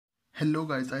Hello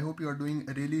guys, I hope you are doing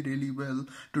really well.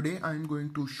 Today I am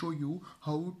going to show you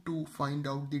how to find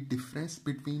out the difference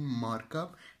between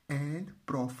markup and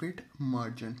profit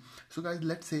margin. So guys,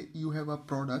 let's say you have a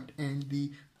product and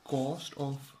the cost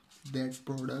of that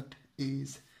product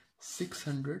is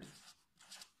 600,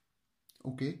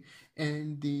 okay,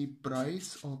 and the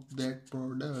price of that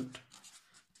product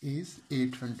is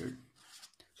 800.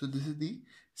 So this is the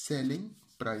selling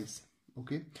price.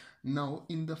 Okay, now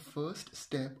in the first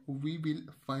step we will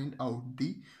find out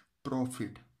the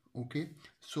profit. Okay,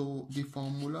 so the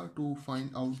formula to find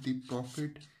out the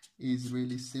profit is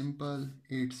really simple.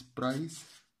 It's price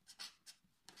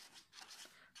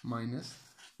minus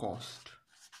cost.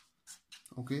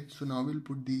 Okay, so now we'll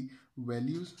put the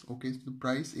values. Okay, so the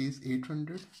price is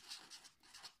 800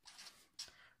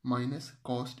 minus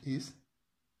cost is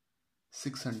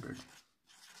 600.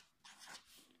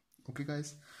 Okay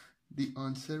guys, the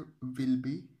answer will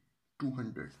be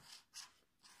 200.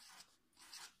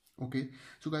 Okay,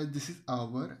 so guys, this is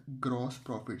our gross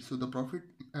profit. So the profit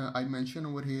I mentioned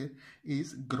over here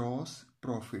is gross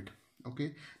profit.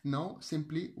 Okay, now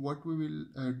simply what we will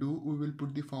do, we will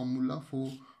put the formula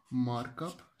for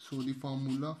markup. So the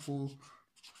formula for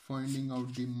finding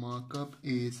out the markup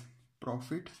is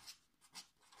profit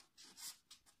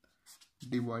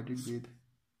divided with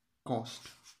cost.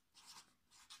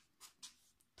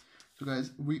 So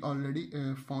guys, we already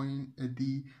find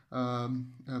the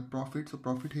profit. So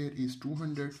profit here is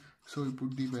 200. So we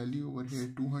put the value over here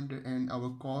 200 and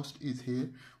our cost is here,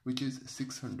 which is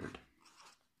 600.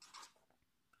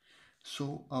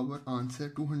 So our answer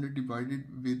 200 divided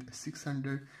with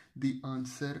 600, the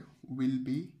answer will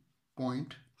be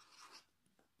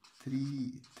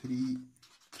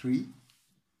 0.333.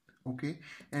 Okay,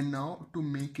 and now to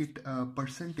make it a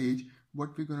percentage,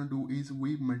 what we're gonna do is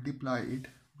we multiply it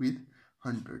with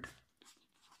 100.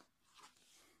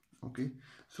 Okay,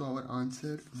 so our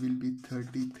answer will be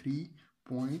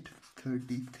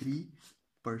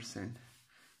 33.33%.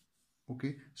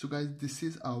 okay, so guys, this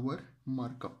is our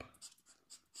markup.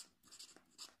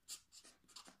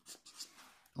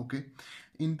 Okay,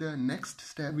 in the next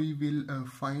step we will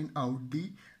find out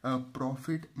the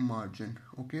profit margin.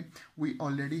 Okay, we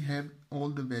already have all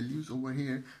the values over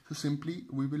here, so simply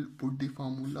we will put the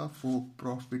formula for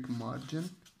profit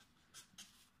margin.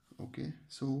 Okay,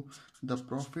 so the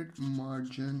profit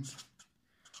margin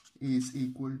is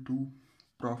equal to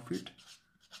profit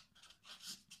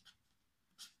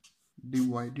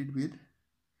divided with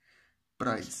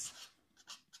price.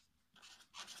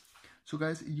 So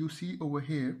guys, you see over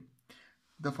here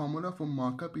the formula for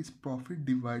markup is profit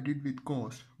divided with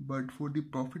cost, but for the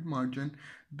profit margin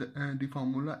the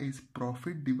formula is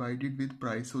profit divided with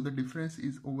price. So the difference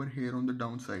is over here on the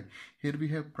downside. Here we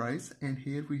have price and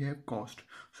here we have cost.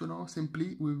 So now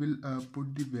simply we will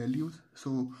put the values.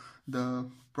 So the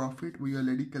profit we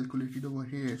already calculated over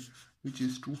here, which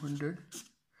is 200.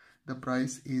 The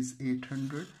price is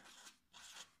 800.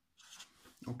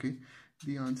 Okay,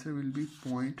 the answer will be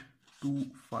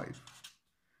 0.25.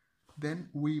 Then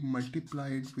we multiply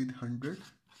it with 100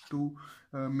 to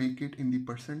make it in the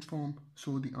percent form.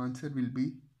 So the answer will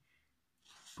be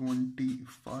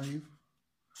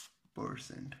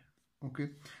 25%. Okay,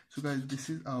 so guys, this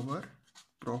is our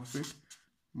profit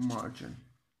margin.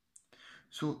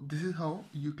 So this is how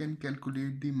you can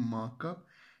calculate the markup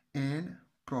and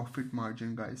profit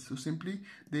margin, guys. So simply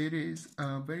there is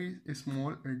a very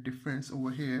small difference over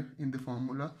here in the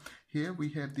formula. Here we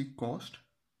have the cost,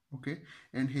 okay,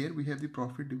 and here we have the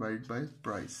profit divided by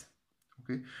price.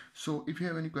 Okay, so if you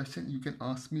have any question, you can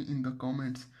ask me in the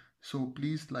comments. So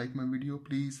please like my video,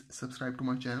 please subscribe to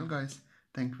my channel, guys.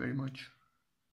 Thank you very much.